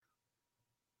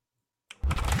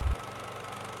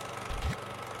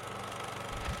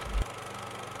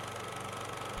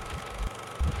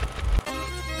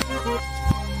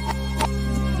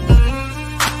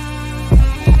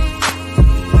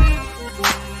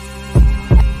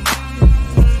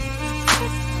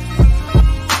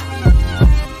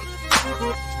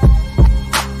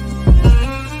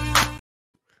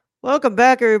Welcome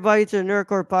back, everybody, to the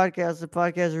Nerdcore Podcast, the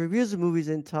podcast that reviews the movies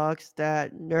and talks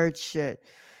that nerd shit.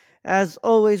 As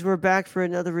always, we're back for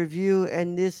another review,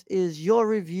 and this is your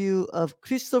review of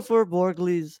Christopher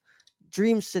Borgly's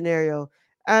Dream Scenario.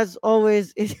 As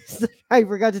always, I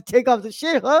forgot to take off the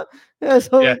shit, huh? As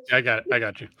Yeah, always, I got it. I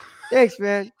got you. thanks,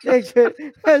 man. Thanks, man.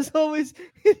 As always,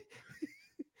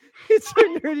 it's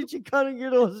your nerdy Chicano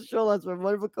Yoda show. That's my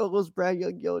wonderful co-host, Brad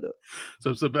Young Yoda.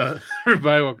 So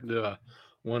everybody, welcome to a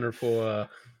wonderful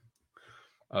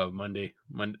Monday.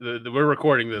 We're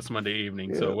recording this Monday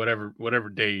evening, so Yeah. whatever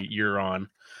day you're on,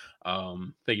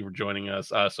 thank you for joining us.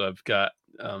 So I've got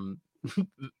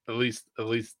at least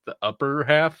the upper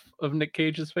half of Nick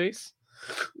Cage's face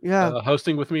Yeah.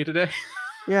 hosting with me today.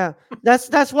 Yeah,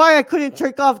 that's why I couldn't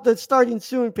take off the starting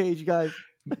soon page, guys.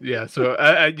 Yeah, so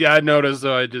I noticed,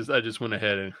 so I just went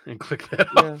ahead and clicked that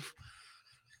Yeah, off.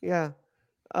 yeah.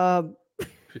 Um,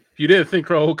 If you didn't think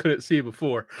Raul couldn't see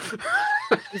before,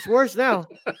 it's worse now.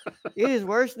 It is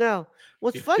worse now.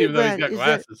 What's funny, even though he's Brad, got is that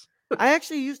glasses. I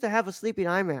actually used to have a sleeping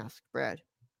eye mask, Brad.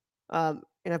 And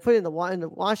I put it in the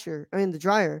washer. I mean the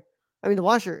dryer. I mean the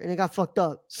washer, and it got fucked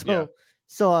up. Yeah.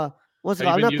 So what's it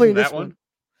Have you called? I'm been not using putting that this one?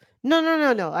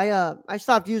 one. No. I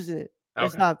stopped using it. I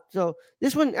Okay. stopped. So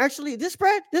this one actually, this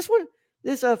Brad, this one,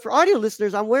 this for audio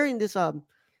listeners, I'm wearing this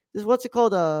what's it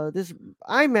called? This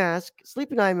eye mask,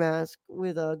 sleeping eye mask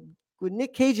with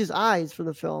Nick Cage's eyes from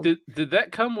the film. Did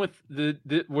that come with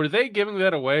were they giving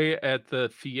that away at the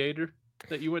theater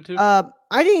that you went to?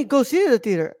 I didn't go see it in the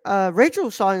theater.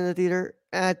 Rachel saw it in the theater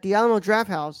at the Alamo Draft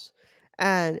House,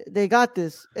 and they got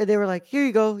this, and they were like, "Here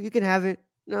you go, you can have it."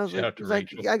 And I was Shout like, out to "It's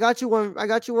like Rachel. I got you one. I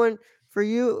got you one for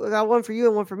you. I got one for you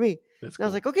and one for me." That's And I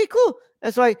was cool. like, "Okay, cool."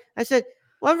 And so I said,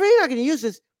 "Well, I'm really not going to use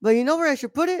this, but you know where I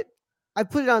should put it? I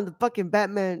put it on the fucking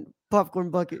Batman popcorn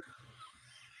bucket."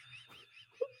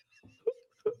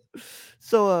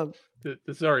 So This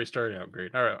is already starting out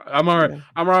great. All right, I'm already yeah,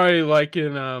 I'm already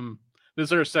liking this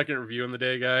is our second review in the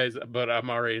day, guys, but I'm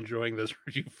already enjoying this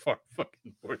review far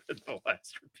fucking more than the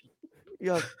last review.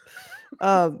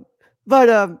 yeah.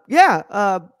 But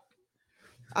yeah.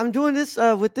 I'm doing this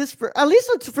with this for at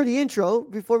least for the intro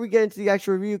before we get into the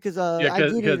actual review because Yeah, I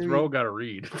do need because to read. Ro got to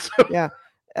read. So Yeah,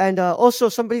 and also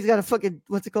somebody's got to fucking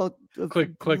what's it called?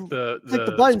 click the Click the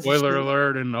the buttons and spoiler shit.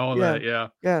 alert and all Yeah, that. Yeah.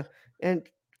 yeah, and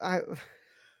I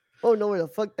oh know where the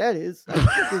fuck that is. I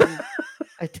think it is.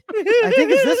 I, th- I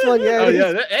think it's this one. Yeah, Oh it yeah.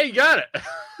 is. Hey, you got it.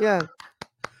 Yeah.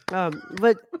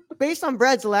 But based on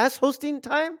Brad's last hosting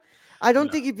time, I don't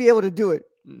No, think he'd be able to do it.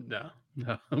 no,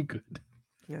 I'm good.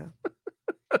 Yeah.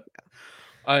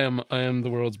 I am the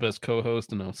world's best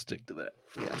co-host, and I'll stick to that.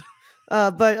 Yeah.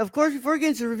 But of course, before we get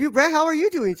into the review, Brad, how are you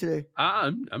doing today?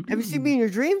 I'm Have you seen doing. me in your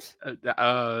dreams?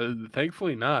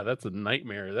 Thankfully not. That's a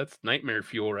nightmare. That's nightmare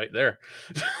fuel right there.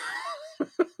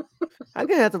 I'm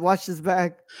gonna have to watch this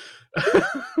back.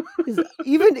 'Cause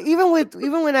even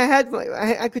when I had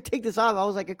I could take this off, I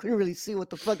was like I couldn't really see what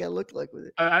the fuck I looked like with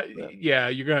it. But, Yeah,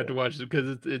 you're gonna have to watch it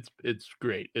because it's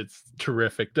great. It's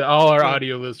terrific. To all our yeah.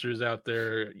 audio listeners out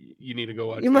there, you need to go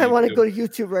watch You the might want to YouTube. go to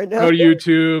YouTube right now. Go to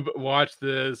YouTube, watch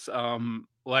this.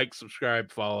 Like,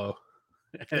 subscribe, follow,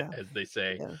 Yeah, as they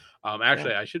say. yeah, yeah.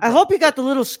 Actually, I should. I Probably hope you got the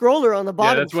little scroller on the Yeah,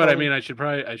 bottom. that's what I So mean. I should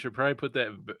probably put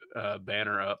that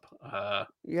banner up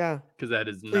yeah, because that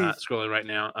is not please. scrolling right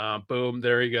now. Boom,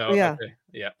 there you go. Yeah, Okay,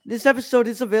 yeah. this episode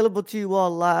is available to you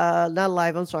all not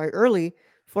live. I'm sorry, early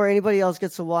before anybody else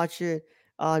gets to watch it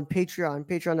on Patreon.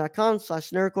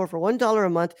 Patreon.com/nerdcore for $1 a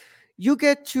month. You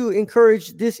get to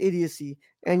encourage this idiocy,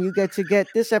 and you get to get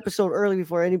this episode early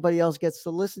before anybody else gets to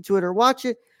listen to it or watch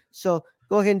it. So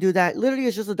go ahead and do that. Literally,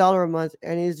 it's just $1 a month,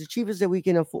 and it is the cheapest that we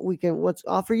can what's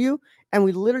offer you. And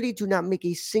we literally do not make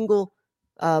a single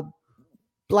uh,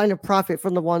 line of profit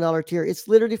from the $1 tier. It's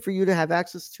literally for you to have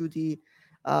access to the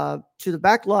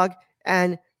backlog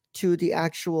and to the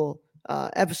actual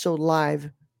episode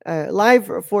live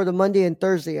for the Monday and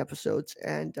Thursday episodes,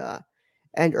 and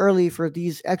early for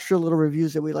these extra little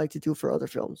reviews that we like to do for other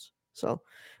films. So,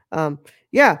 um,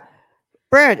 yeah,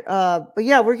 Brad. But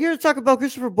yeah, we're here to talk about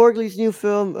Christopher Borgly's new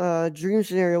film, Dream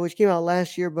Scenario, which came out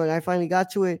last year, but I finally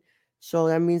got to it. So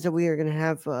that means that we are going to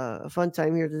have a fun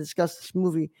time here to discuss this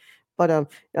movie. But um,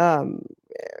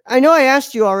 I know I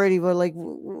asked you already, but like,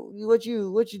 what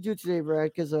you do today,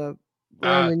 Brad? Because we're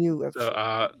on Uh the new so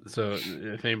episode. so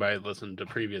if anybody listened to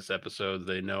previous episodes,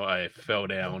 they know I fell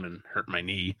down and hurt my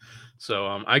knee.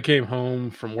 So I came home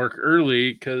from work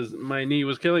early because my knee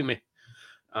was killing me.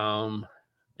 Um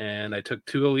and I took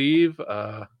 2 leave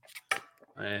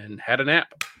and had a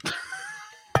nap.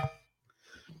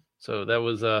 So that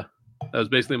was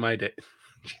basically my day.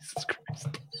 Jesus Christ.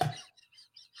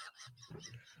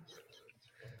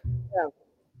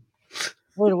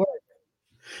 Go to work.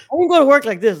 I didn't go to work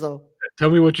like this though. Tell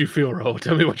me what you feel, Ro.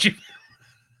 Tell me what you.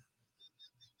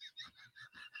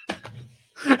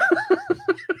 I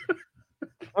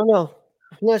don't know.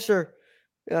 I'm not sure.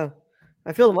 Yeah,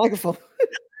 I feel the microphone.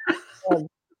 um,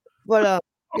 but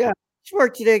yeah, it's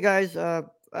work today, guys. I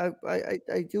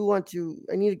do want to.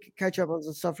 I need to catch up on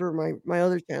some stuff for my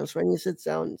other channel, so I need to sit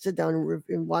down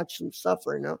and watch some stuff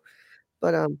right now.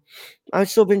 But I've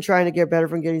still been trying to get better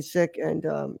from getting sick, and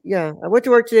yeah, I went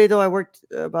to work today though. I worked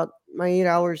about my 8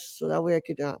 hours, so that way I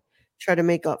could try to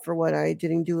make up for what I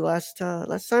didn't do last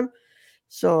time.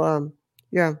 So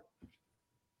yeah.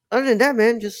 Other than that,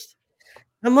 man, just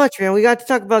not much, man. We got to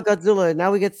talk about Godzilla, and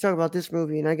now we get to talk about this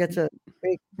movie, and I get to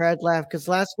make Brad laugh because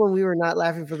last one we were not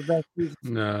laughing for the best reasons.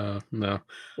 No.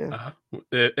 Yeah,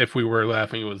 If we were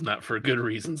laughing, it was not for good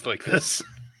reasons like this.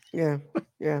 yeah,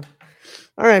 yeah.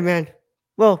 All right, man.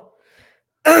 Well,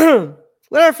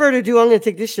 without further ado, I'm gonna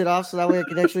take this shit off so that way I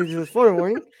can actually do the spoiler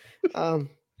warning. Um,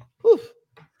 whew,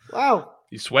 wow.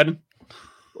 You sweating?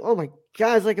 Oh my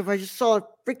god, it's like if I just saw a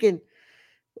freaking.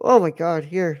 Oh my god,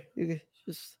 here you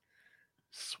just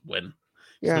Sweating.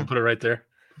 yeah. So put it right there.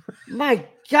 My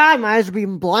God, my eyes are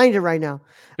being blinded right now.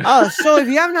 So if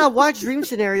you have not watched Dream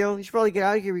Scenario, you should probably get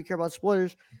out of here if you care about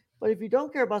spoilers. But if you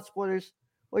don't care about spoilers,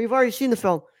 or you've already seen the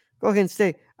film, go ahead and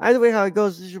stay. Either way, how it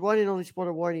goes, this is your one and only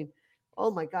spoiler warning.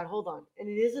 Oh my God, hold on. And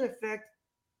it is in effect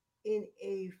in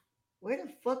a. Where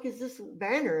the fuck is this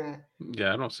banner at?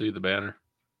 Yeah, I don't see the banner.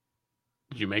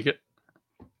 Did you make it?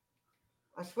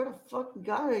 I swear to fucking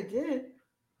God, I did.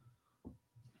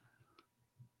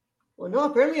 Well, no,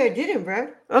 apparently I didn't,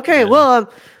 Brad. Okay, Yeah.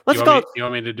 well, let's go. You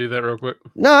want me to do that real quick?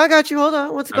 No, I got you. Hold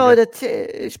on. Let's call Okay. it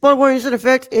a spoiler warning is in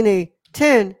effect in a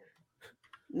 10,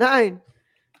 9,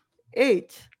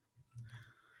 8,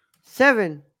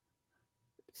 7,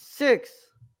 6,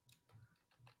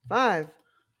 5,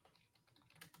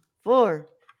 4,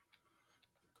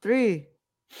 3,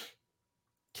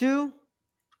 2,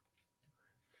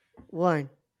 1.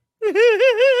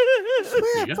 I swear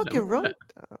I You got it. fucking Look wrote. at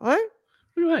What? that.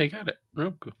 You got it.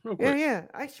 Real quick. Yeah, yeah.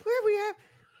 I swear we have.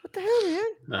 What the hell, man?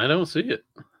 I don't see it.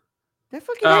 Did I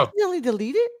fucking Oh. accidentally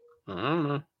delete it? I don't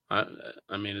know.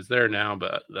 I mean, it's there now,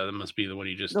 but that must be the one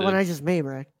you just The did. one I just made,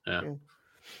 right? Yeah.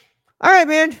 All right,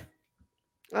 man.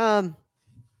 Oh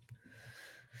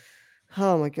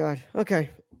my God. Okay.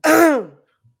 Put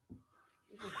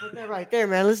that right there,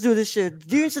 man. Let's do this shit.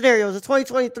 Dream Scenario is a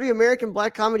 2023 American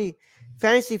black comedy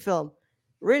fantasy film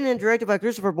written and directed by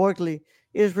Christopher Borgley.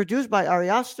 It is produced by Ari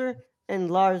Aster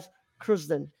and Lars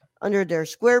Krusden under their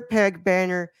Square Peg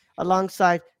banner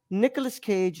alongside Nicolas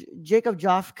Cage, Jacob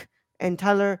Joffk, and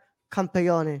Tyler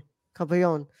Campione.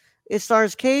 It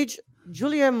stars Cage,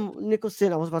 Julianne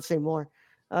Nicholson. I was about to say more.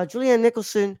 Julianne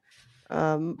Nicholson,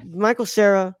 Michael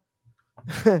Cera,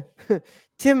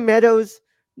 Tim Meadows,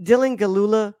 Dylan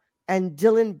Galula, and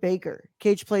Dylan Baker.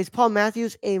 Cage plays Paul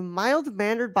Matthews, a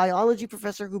mild-mannered biology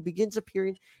professor who begins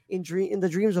appearing in the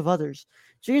dreams of others.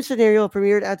 Dream Scenario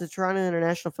premiered at the Toronto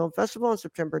International Film Festival on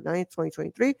September 9th,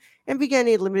 2023, and began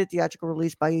a limited theatrical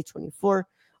release by A24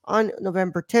 on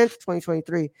November 10th,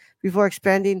 2023, before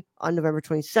expanding on November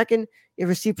 22nd. It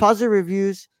received positive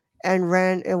reviews and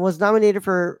was nominated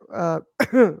for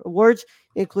awards,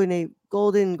 including a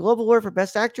Golden Globe Award for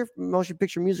Best Actor, Motion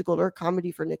Picture Musical, or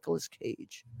Comedy for Nicolas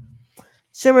Cage.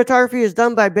 Cinematography is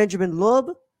done by Benjamin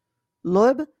Loeb,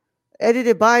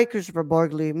 edited by Christopher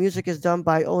Borgley. Music is done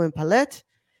by Owen Palette,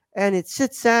 and it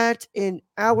sits at an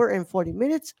hour and 40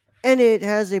 minutes, and it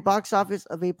has a box office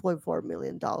of $8.4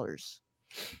 million.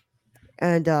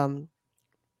 And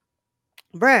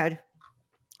Brad,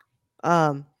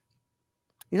 you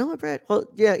know what, Brad? Well,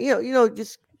 yeah,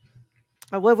 just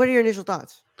what are your initial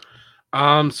thoughts?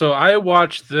 So I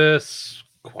watched this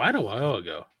quite a while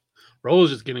ago. Roll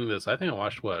is just getting this. I think I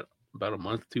watched about a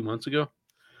month, 2 months ago.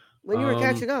 When you were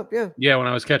catching up, yeah. Yeah, when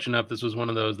I was catching up, this was one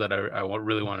of those that I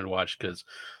really wanted to watch because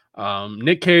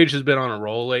Nick Cage has been on a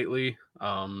roll lately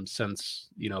since,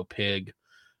 Pig.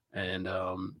 And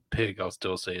Pig, I'll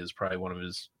still say, is probably one of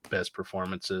his best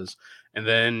performances. And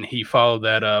then he followed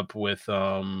that up with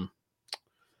what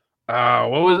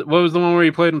was the one where he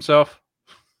played himself?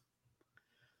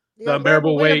 The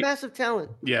Unbearable Weight of Massive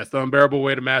Talent. Yes, The Unbearable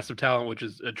Weight of Massive Talent, which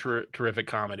is a terrific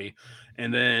comedy.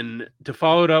 And then to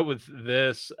follow it up with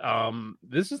this,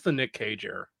 this is the Nick Cage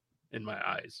era in my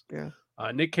eyes. Yeah.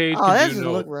 Nick Cage. Oh, that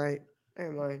doesn't look right.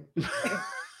 Never mind.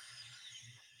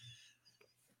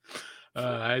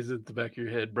 Eyes at the back of your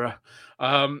head, bro.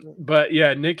 But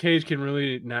yeah, Nick Cage can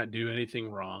really not do anything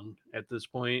wrong at this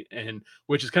point, and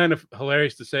which is kind of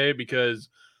hilarious to say because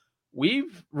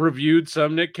we've reviewed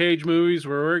some Nick Cage movies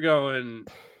where we're going,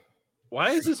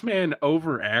 why is this man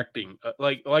overacting?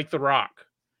 Like The Rock.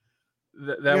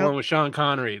 That Yep. one with Sean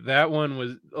Connery. That one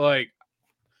was like,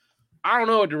 I don't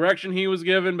know what direction he was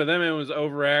given, but that man was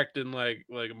overacting like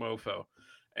a mofo,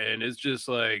 and it's just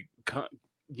like,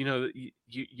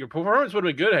 your performance would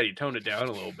have been good had you toned it down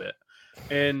a little bit.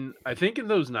 And I think in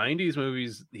those '90s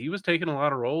movies, he was taking a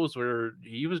lot of roles where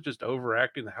he was just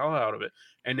overacting the hell out of it.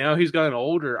 And now he's gotten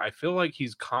older. I feel like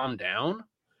he's calmed down.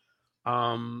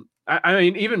 I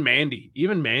mean, even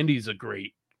Mandy's a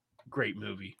great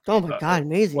movie. Oh my god,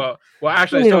 amazing! Well, You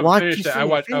actually, I need to still haven't watch. finished You it. still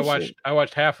need to finish it. I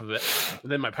watched half of it,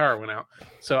 and then my power went out,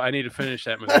 so I need to finish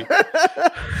that movie.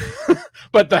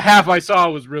 But the half I saw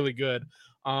was really good.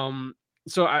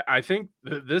 So I think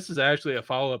this is actually a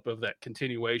follow up of that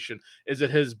continuation. Is it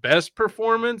his best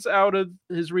performance out of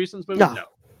his recent movie? No.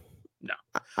 No.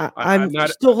 I'm I'm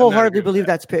not. still I'm not wholeheartedly agreeing with believe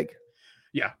that. that's Pig.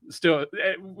 Yeah, still,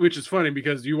 which is funny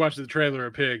because you watch the trailer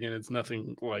of Pig and it's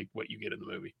nothing like what you get in the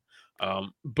movie.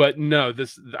 But no,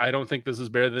 I don't think this is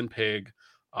better than Pig.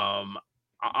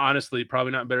 Honestly,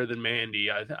 probably not better than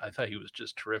Mandy. I thought he was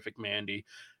just terrific, Mandy,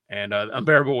 and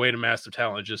Unbearable Weight of Massive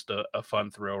Talent, just a fun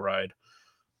thrill ride.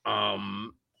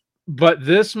 But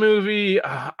this movie,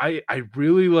 I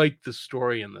really like the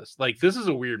story in this. Like, this is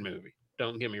a weird movie.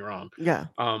 Don't get me wrong. Yeah.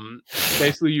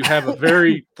 Basically, you have a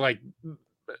very like,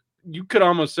 you could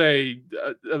almost say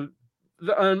the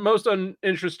most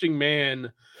uninteresting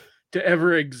man to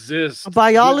ever exist. A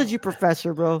biology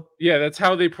professor, bro. Yeah, that's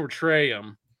how they portray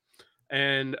him.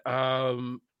 And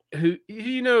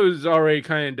he knows already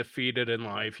kind of defeated in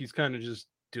life. He's kind of just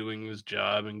doing his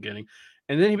job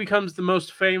and then he becomes the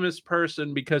most famous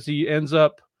person because he ends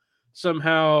up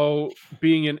somehow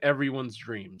being in everyone's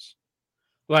dreams.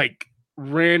 Like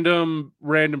random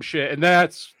shit. And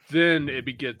then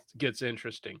it gets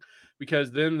interesting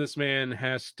because then this man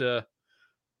has to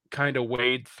kind of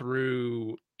wade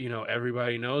through,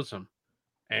 everybody knows him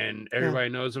and everybody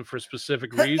knows him for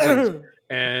specific reasons.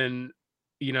 And,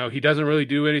 he doesn't really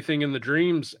do anything in the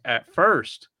dreams at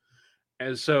first.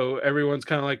 And so everyone's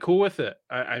kind of like cool with it.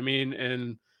 I mean,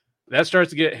 and that starts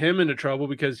to get him into trouble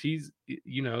because he's,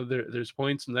 there's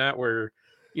points in that where,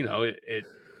 it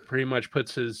pretty much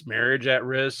puts his marriage at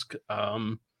risk.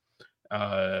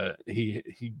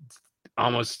 He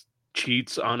almost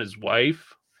cheats on his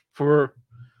wife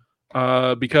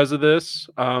because of this.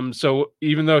 So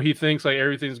even though he thinks like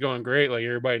everything's going great, like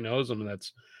everybody knows him, and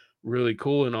that's really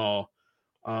cool and all.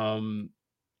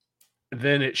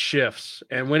 Then it shifts,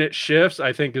 and when it shifts,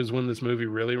 I think is when this movie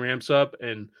really ramps up,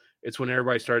 and it's when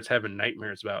everybody starts having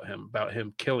nightmares about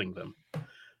him killing them.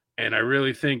 And I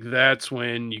really think that's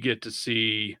when you get to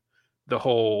see the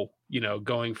whole,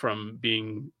 going from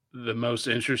being the most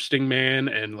interesting man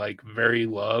and like very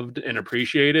loved and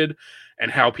appreciated,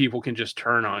 and how people can just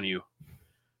turn on you,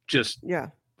 just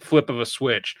flip of a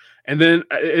switch. And then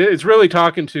it's really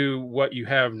talking to what you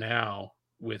have now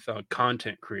with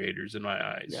content creators in my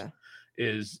eyes.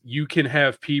 Is you can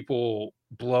have people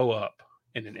blow up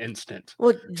in an instant.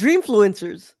 Well,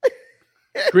 Dreamfluencers.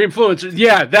 Dreamfluencers,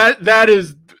 yeah, that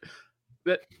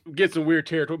gets some weird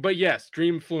territory. But yes,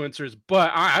 Dreamfluencers.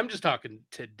 But I'm just talking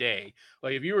today.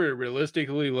 Like if you were to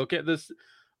realistically look at this,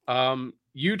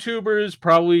 YouTubers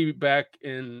probably back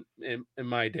in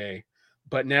my day,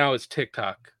 but now it's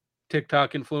TikTok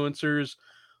influencers,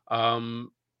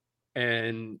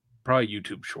 and probably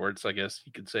YouTube Shorts, I guess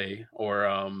you could say,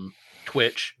 or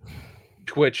Twitch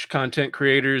content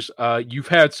creators. You've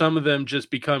had some of them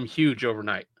just become huge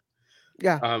overnight.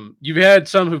 Yeah. You've had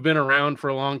some who've been around for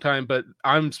a long time, but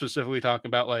I'm specifically talking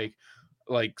about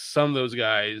like some of those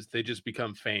guys, they just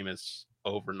become famous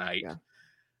overnight.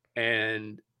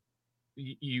 And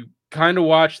you kind of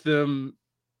watch them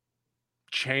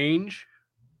change,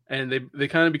 and they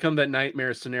kind of become that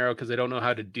nightmare scenario because they don't know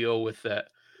how to deal with that.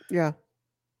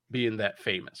 Being that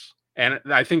famous. And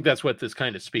I think that's what this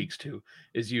kind of speaks to,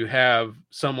 is you have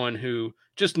someone who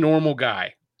just normal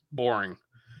guy, boring,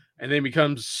 and then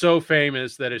becomes so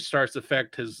famous that it starts to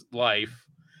affect his life.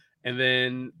 And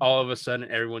then all of a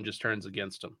sudden everyone just turns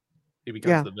against him. He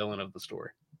becomes the villain of the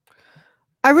story.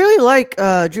 I really like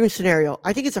Dream Scenario.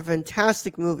 I think it's a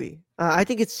fantastic movie. I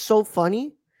think it's so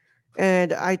funny,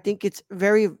 and I think it's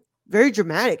very, very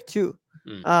dramatic too.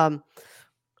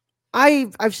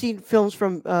 I've seen films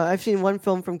from I've seen one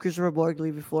film from Christopher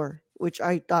Borgley before, which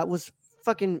I thought was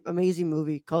fucking amazing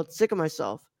movie called Sick of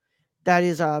Myself. That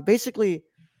is basically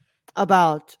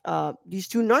about these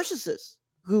two narcissists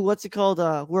who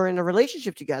who are in a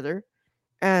relationship together,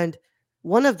 and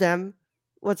one of them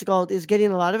is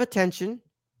getting a lot of attention,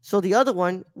 so the other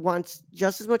one wants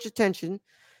just as much attention,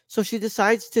 so she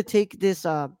decides to take this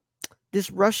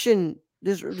Russian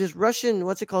this Russian,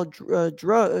 what's it called,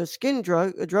 drug, skin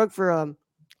drug, a drug for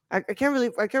I can't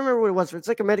remember what it was. It's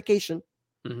like a medication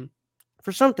Hmm.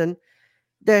 for something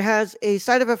that has a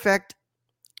side effect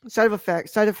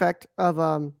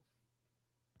of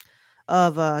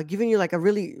giving you like a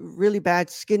really bad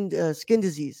skin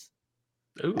disease.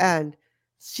 Ooh. And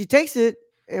she takes it,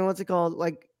 and what's it called,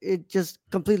 like it just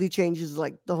completely changes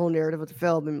like the whole narrative of the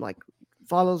film, and like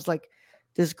follows like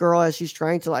this girl as she's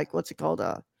trying to like, what's it called,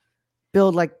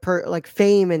 build like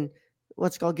fame, and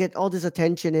what's it called, get all this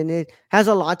attention. And it has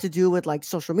a lot to do with like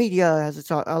social media, it has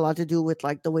a lot to do with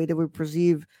like the way that we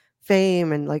perceive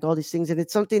fame and like all these things. And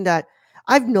it's something that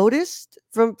I've noticed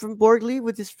from Borgley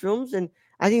with his films, and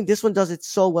I think this one does it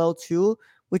so well too,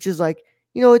 which is like,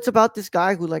 it's about this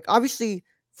guy who, like, obviously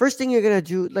first thing you're gonna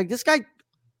do, like, this guy,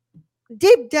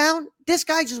 deep down, this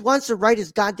guy just wants to write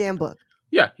his goddamn book.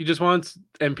 Yeah, he just wants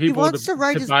He people wants to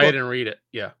write to his buy it book. and read it.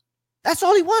 Yeah, That's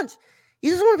all he wants. He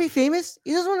doesn't want to be famous.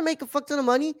 He doesn't want to make a fuck ton of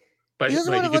money. He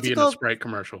doesn't but want he to, could what's be it in a called, Sprite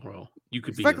commercial role. You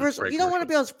could be Sprite in a commercial. Sprite You don't want to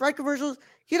commercial. be on Sprite commercials.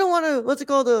 You don't want to, what's it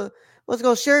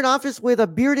called, share an office with a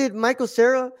bearded Michael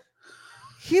Cera.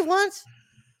 He wants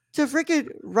to freaking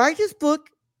write his book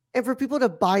and for people to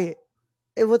buy it,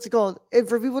 and what's it called, and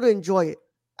for people to enjoy it.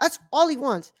 That's all he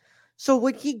wants. So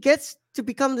when he gets to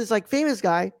become this like famous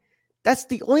guy, that's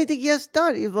the only thing he has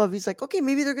done. He's like, okay,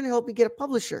 maybe they're gonna help me get a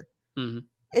publisher, Hmm.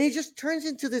 and it just turns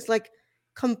into this like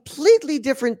completely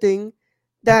different thing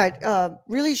that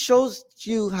really shows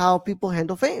you how people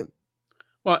handle fame.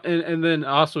 Well, and then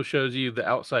also shows you the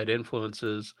outside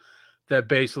influences that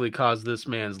basically caused this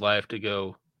man's life to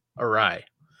go awry.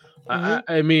 Hmm.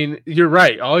 I mean, you're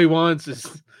right. All he wants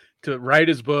is to write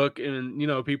his book and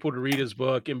people to read his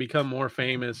book and become more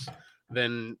famous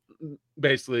than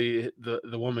basically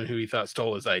the woman who he thought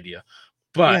stole his idea.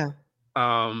 But Yeah.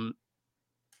 um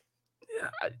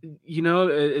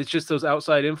it's just those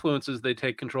outside influences. They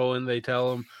take control and they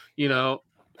tell him, you know,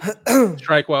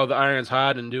 strike while the iron's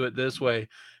hot and do it this way.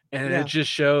 And it Yeah.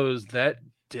 just shows that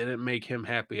didn't make him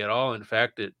happy at all. In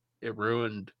fact, it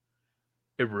ruined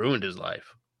his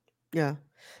life. Yeah.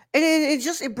 And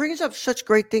it brings up such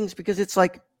great things because it's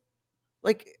like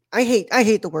I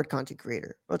hate the word content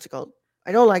creator. What's it called?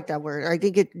 I don't like that word. I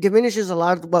think it diminishes a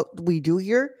lot of what we do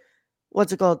here.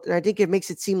 What's it called? And I think it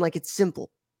makes it seem like it's simple.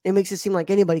 It makes it seem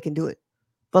like anybody can do it.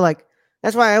 But like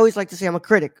that's why I always like to say I'm a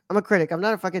critic. I'm a critic. I'm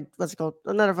not a fucking, what's it called?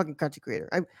 I'm not a fucking content creator.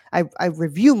 I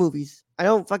review movies. I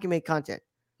don't fucking make content.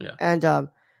 Yeah. And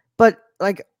but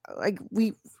like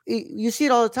you see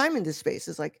it all the time in this space.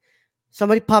 It's like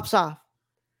somebody pops off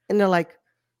and they're like,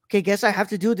 okay, guess I have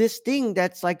to do this thing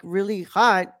that's like really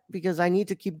hot because I need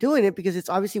to keep doing it because it's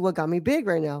obviously what got me big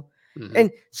right now. Hmm.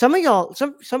 And some of y'all,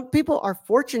 some people are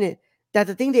fortunate that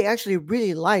the thing they actually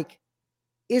really like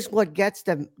is what gets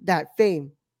them that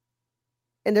fame.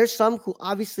 And there's some who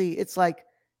obviously it's like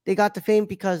they got the fame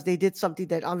because they did something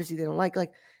that obviously they don't like.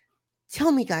 Like,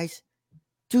 tell me, guys,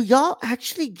 do y'all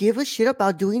actually give a shit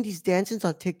about doing these dances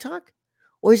on TikTok?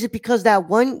 Or is it because that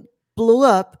one blew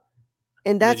up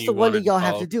and Then that's the you one that wanted to y'all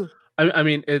have to follow. do? I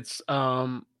mean, it's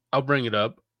I'll bring it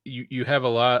up. You have a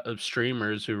lot of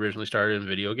streamers who originally started in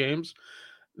video games.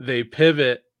 They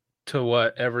pivot to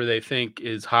whatever they think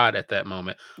is hot at that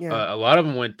moment. Yeah. A lot of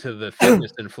them went to the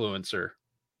fitness influencer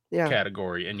Yeah.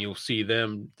 category, and you'll see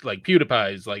them like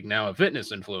PewDiePie is like now a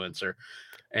fitness influencer,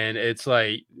 and it's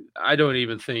like I don't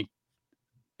even think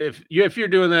if you're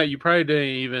doing that, you probably didn't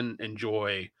even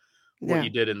enjoy what Yeah. you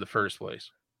did in the first place.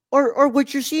 Or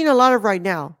what you're seeing a lot of right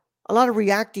now, a lot of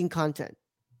reacting content,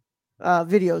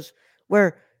 videos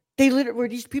where where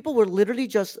these people will literally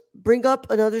just bring up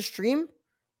another stream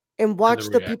and And the watch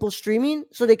the react. people streaming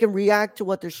so they can react to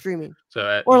what they're streaming.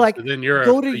 So, Or like so then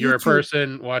go to you're a YouTube,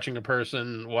 person watching a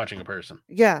person watching a person.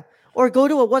 yeah, or go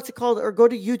to a, what's it called, or go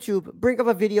to YouTube, bring up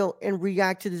a video and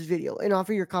react to this video and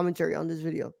offer your commentary on this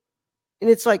video. And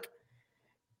it's like,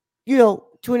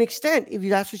 to an extent, if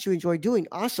that's what you enjoy doing,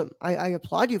 awesome. I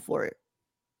applaud you for it.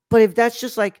 But if that's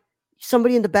just like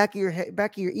somebody in the back of your head,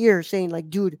 back of your ear saying like,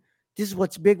 "Dude, this is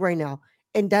what's big right now,"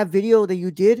 and that video that you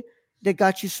did that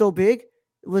got you so big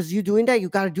was you doing that, you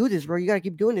got to do this, bro. You got to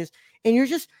keep doing this, and you're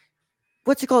just,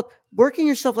 what's it called, working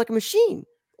yourself like a machine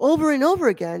over and over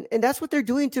again. And that's what they're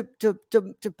doing to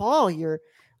Paul here,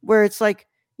 where it's like,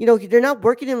 they're not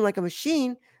working him like a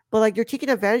machine, but like they're taking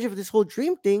advantage of this whole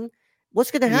dream thing.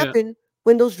 What's going to Yeah, happen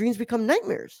when those dreams become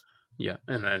nightmares? yeah,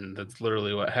 and that's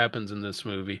literally what happens in this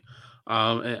movie.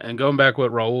 And going back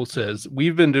what Raul says,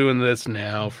 we've been doing this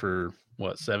now for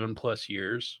what 7+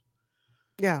 years,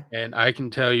 Yeah. and I can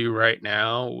tell you right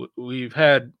now, we've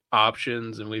had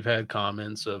options and we've had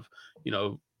comments of, you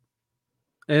know,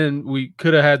 And we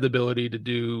could have had the ability to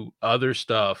do other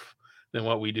stuff than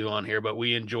what we do on here, but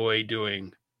we enjoy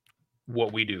doing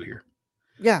what we do here.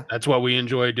 Yeah, That's what we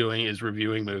enjoy doing is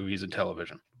reviewing movies and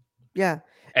television, yeah,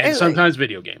 and and like, sometimes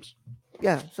video games.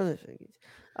 yeah, so there's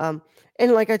um,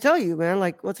 and like I tell you, man,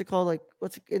 like what's it called? Like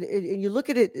and you look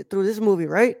at it through this movie,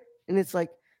 right? And it's like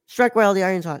strike while the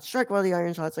iron's hot, strike while the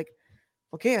iron's hot. It's like,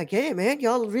 okay, I get it, man.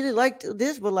 Y'all really liked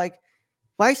this, but like,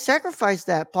 why sacrifice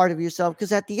that part of yourself?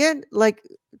 Because at the end, like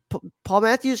Paul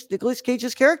Matthews, Nicolas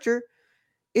Cage's character,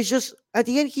 is just at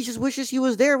the end, he just wishes he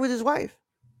was there with his wife.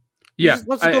 He Yeah, just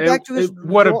wants to go back to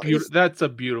what a his that's a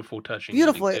beautiful, touching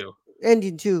ending beautiful too.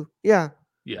 ending too. Yeah,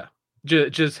 Yeah,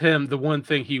 just him. The one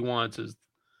thing he wants is,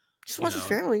 just you wants his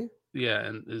know, family. yeah,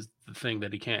 and is the thing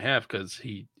that he can't have because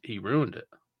he ruined it.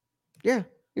 Yeah,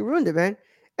 he ruined it, man.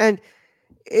 And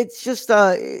it's just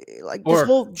like this Or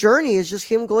whole journey is just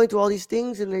him going through all these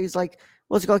things, and he's like,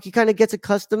 what's it called? He kind of gets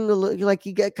accustomed to like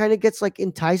he kind of gets like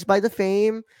enticed by the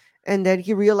fame, and then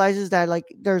he realizes that like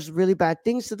there's really bad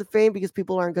things to the fame because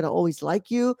people aren't gonna always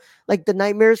like you. Like the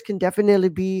nightmares can definitely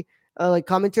be like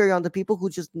commentary on the people who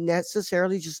just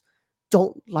necessarily just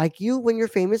don't like you when you're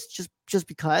famous just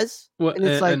because. well, And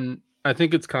it's like, and I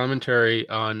think it's commentary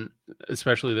on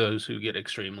especially those who get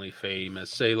extremely famous,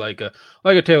 say like a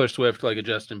Taylor Swift, like a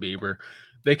Justin Bieber.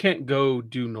 They can't go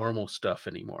do normal stuff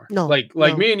anymore. no, Like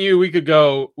no, me and you, we could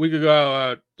go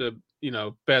out to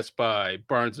Best Buy,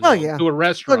 Barnes and oh Noble, yeah, to a don't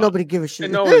restaurant, nobody give a and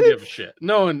shit. no one give a shit.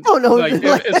 No one Oh no, like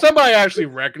like, if somebody actually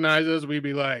recognizes, we'd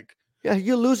be like, yeah,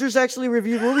 you losers actually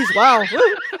review movies. Wow.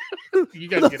 Who "You who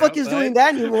guys the get fuck is outside." doing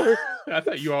that anymore? I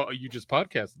thought you just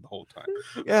podcasted the whole time.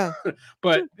 Yeah.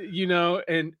 But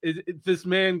and this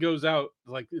man goes out,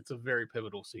 like, it's a very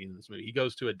pivotal scene in this movie. He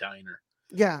goes to a diner,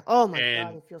 Yeah. Oh my god, and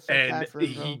I feel so and bad for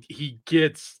him, bro. he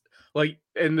gets like,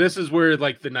 and this is where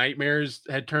like the nightmares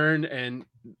had turned, and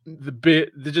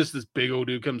just this big old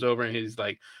dude comes over and he's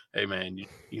like, "Hey man,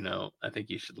 I think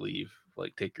you should leave.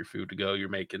 Like, take your food to go. You're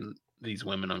making these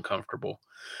women uncomfortable."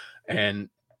 And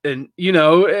and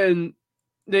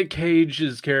Nick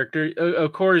Cage's character,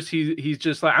 of course, he's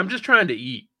just like, "I'm just trying to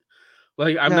eat.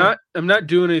 Like, Yeah. I'm not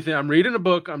doing anything. I'm reading a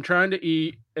book. I'm trying to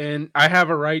eat, and I have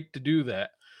a right to do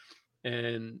that."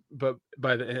 And but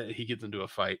by the end, he gets into a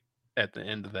fight at the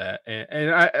end of that,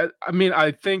 and I mean,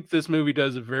 I think this movie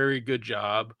does a very good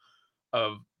job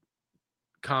of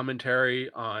commentary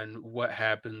on what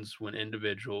happens when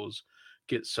individuals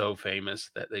get so famous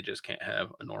that they just can't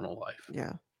have a normal life.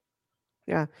 Yeah.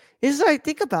 Yeah. It's like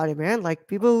think about it, man. Like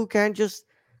people who can't just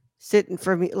sit in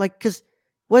front of me, like, because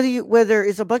whether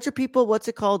it's a bunch of people, what's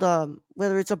it called?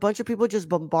 Whether it's a bunch of people just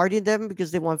bombarding them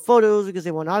because they want photos, because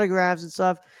they want autographs and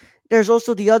stuff. There's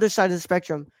also the other side of the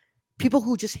spectrum. People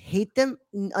who just hate them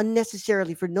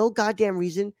unnecessarily for no goddamn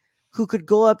reason, who could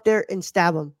go up there and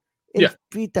stab them and Yeah,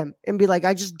 beat them and be like,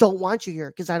 I just don't want you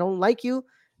here because I don't like you.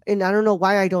 And I don't know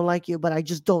why I don't like you, but I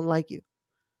just don't like you.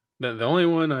 the only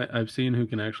one I've seen who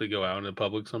can actually go out in the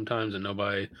public sometimes and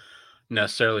nobody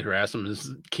necessarily harass him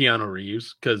is Keanu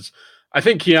Reeves, because I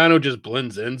think Keanu just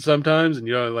blends in sometimes, and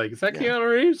you're like, "Is that Yeah. Keanu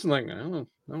Reeves?" I'm like, I don't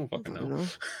I don't fucking fucking know. know.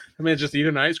 I mean, just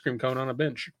eating ice cream cone on a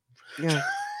bench. Yeah.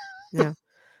 Yeah.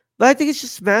 But I think it's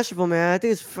just smashable, man. I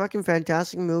think it's a fucking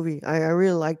fantastic movie. I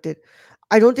really liked it.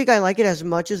 I don't think I like it as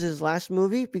much as his last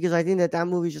movie because I think that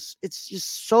movie it's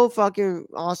just so fucking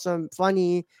awesome,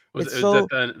 funny. It's Was that so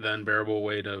the unbearable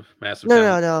weight of massive no,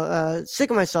 talent? no, no. Sick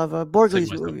of myself. Sick of Borgley's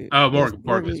myself. movie. Oh, Yes,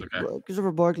 Borgley's okay.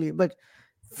 Christopher Borgley. But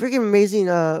freaking amazing.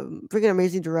 Freaking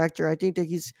amazing director. I think that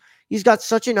he's got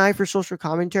such an eye for social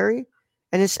commentary,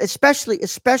 and it's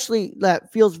especially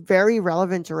that feels very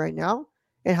relevant to right now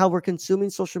and how we're consuming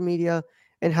social media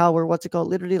and how we're what's it called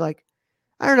literally like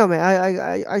I don't know,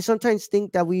 man. I sometimes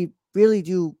think that we really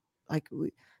do like,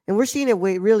 and we're seeing it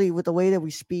way really with the way that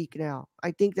we speak now. I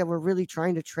think that we're really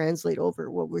trying to translate over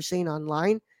what we're saying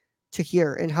online to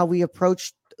here and how we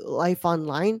approach life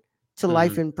online to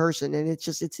life Mhm. in person, and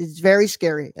it's very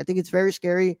scary. I think it's very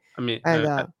scary, I mean,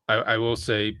 and I will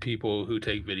say, people who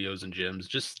take videos in gyms,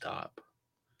 just stop,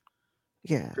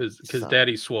 yeah, because so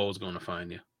Daddy Swole is going to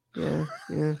find you. yeah,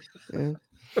 yeah, yeah,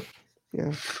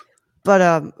 yeah.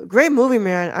 But great movie,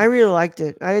 man. I really liked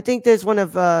it. I think that's one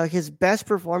of his best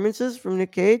performances from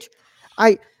Nick Cage.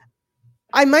 I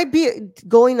I might be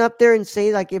going up there and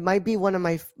say like it might be one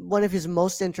of his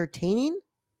most entertaining.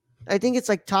 I think it's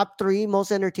like top three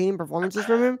most entertaining performances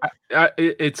from him.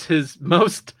 It's his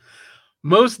most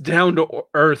down to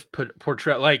earth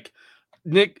portrait. Like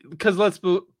because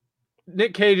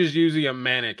Nick Cage is usually a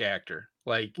manic actor.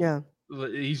 Like, Yeah,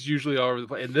 he's usually all over the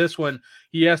place. In this one,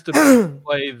 he has to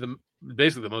play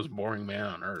basically the most boring man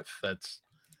on earth. That's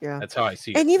Yeah. That's how I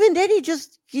see it. And even then,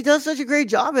 he does such a great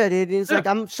job at it. And it's Yeah. like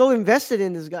I'm so invested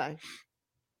in this guy.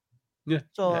 Yeah,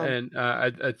 So and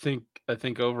I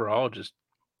think overall just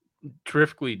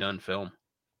terrifically done film.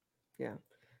 yeah.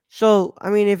 So I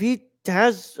mean, if he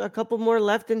has a couple more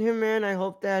left in him, man, I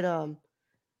hope that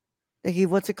he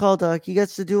what's it called? He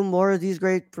gets to do more of these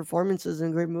great performances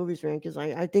and great movies, man. Because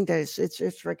I think that it's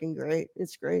freaking great.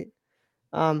 It's great.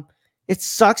 Um, it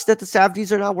sucks that the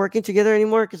Safdies are not working together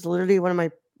anymore. Because literally one of my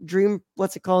dream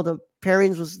what's it called? The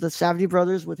pairings was the Safdie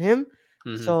brothers with him.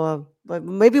 Hmm. So, but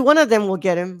maybe one of them will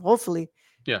get him. Hopefully.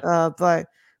 Yeah, But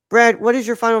Brad, what is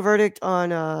your final verdict on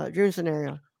Dream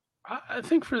Scenario? I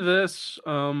think for this,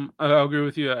 I'll agree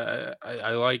with you.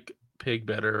 I like Pig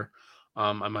better.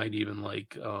 I might even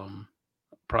like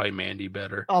probably Mandy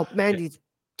better. Oh, Yeah, Mandy's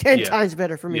 10 yeah, times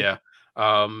better for me. yeah.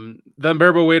 The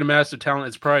Unbearable Weight of Massive Talent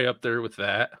is probably up there with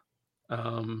that.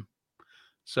 Um,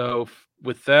 so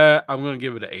with that, I'm going to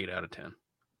give it an 8 out of 10.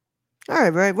 All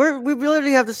right, Brad. We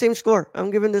literally have the same score.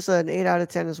 I'm giving this an 8 out of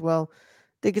 10 as well. I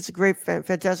think it's a great,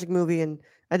 fantastic movie, and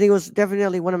I think it was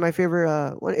definitely one of my favorite.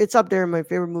 It's up there in my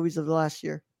favorite movies of the last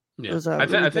year. It Yeah, was I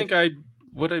think really I good. think I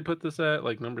would I put this at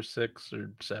like number 6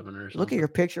 or 7 or Look at something. your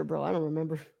picture, bro. I don't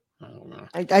remember. I don't know.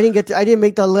 I didn't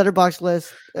make the letterbox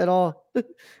list at all.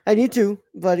 I need to,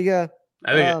 but yeah,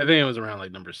 I think it was around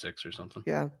like number 6 or something.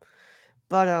 yeah.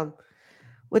 But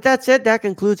with that said, that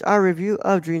concludes our review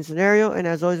of Dream Scenario. And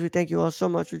as always, we thank you all so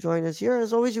much for joining us here.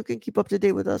 As always, you can keep up to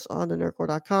date with us on the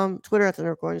nerdcore.com, Twitter at the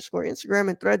nerdcore underscore, Instagram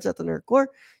and threads at the nerdcore,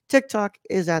 TikTok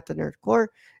is at the nerdcore.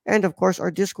 And of course,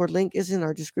 our Discord link is in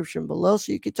our description below.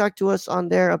 So you can talk to us on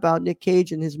there about Nick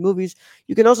Cage and his movies.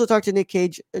 You can also talk to Nick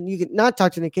Cage, and you can not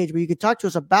talk to Nick Cage, but you can talk to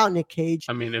us about Nick Cage.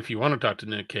 I mean, if you want to talk to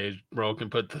Nick Cage, bro can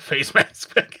put the face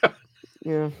mask back on.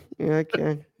 Yeah, I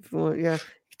can. If you want, yeah.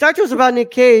 Talk to us about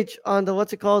Nick Cage on the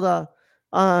what's it called?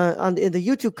 In the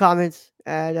YouTube comments,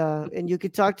 and you can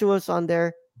talk to us on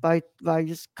there by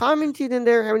just commenting in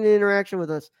there, having an interaction with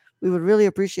us. We would really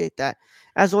appreciate that.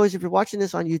 As always, if you're watching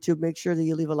this on YouTube, make sure that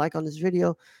you leave a like on this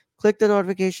video. Click the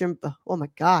notification. Oh my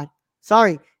God,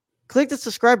 sorry. Click the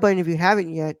subscribe button if you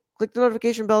haven't yet. Click the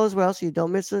notification bell as well, so you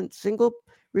don't miss a single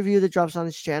review that drops on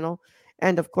this channel.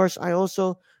 And of course, I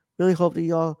also really hope that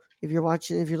y'all, if you're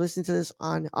listening to this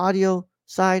on audio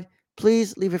side,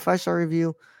 please leave a 5-star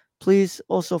review. Please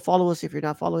also follow us if you're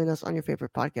not following us on your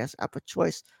favorite podcast app of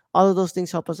choice. All of those things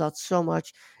help us out so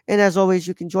much. And as always,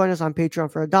 you can join us on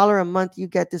Patreon for $1 a month. You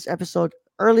get this episode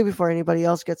early before anybody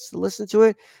else gets to listen to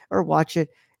it or watch it.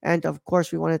 And of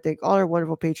course, we want to thank all our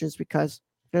wonderful patrons because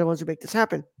they're the ones who make this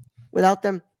happen. Without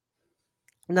them,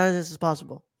 none of this is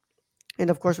possible. And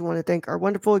of course, we want to thank our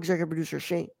wonderful executive producer,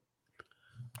 Shane.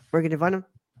 Where can you find him?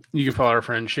 You can follow our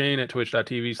friend Shane at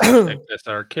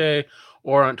twitch.tv/XSRK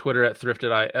or on Twitter at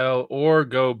thriftedil or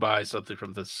go buy something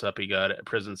from the Suppy God at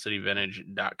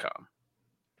prisoncityvintage.com.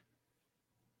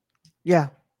 Yeah.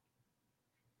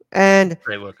 And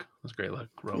Great look. That's great look.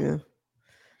 Roll. yeah.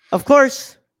 Of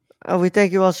course, we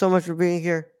thank you all so much for being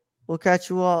here. We'll catch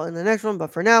you all in the next one.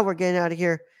 But for now, we're getting out of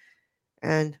here.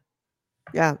 And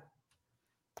yeah,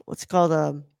 what's it called?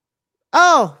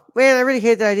 Oh man, I really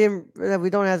hate that we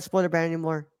don't have the spoiler ban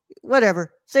anymore.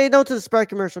 Whatever. Say no to the Sprite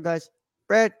commercial, guys.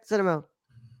 Brad, send them out.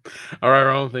 All right,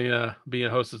 Ron. Being a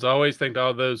host as always. Thank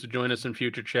all those who join us in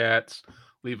future chats.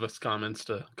 Leave us comments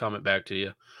to comment back to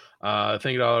you. Thank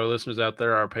you to all our listeners out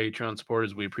there, our Patreon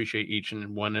supporters. We appreciate each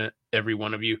and every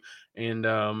one of you. And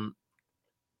to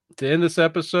end this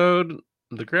episode,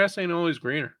 the grass ain't always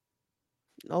greener.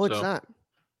 No, it's not.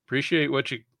 Appreciate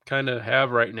what you kind of have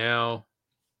right now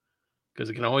because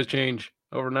it can always change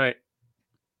overnight.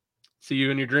 See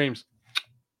you in your dreams.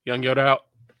 Young Yoda out.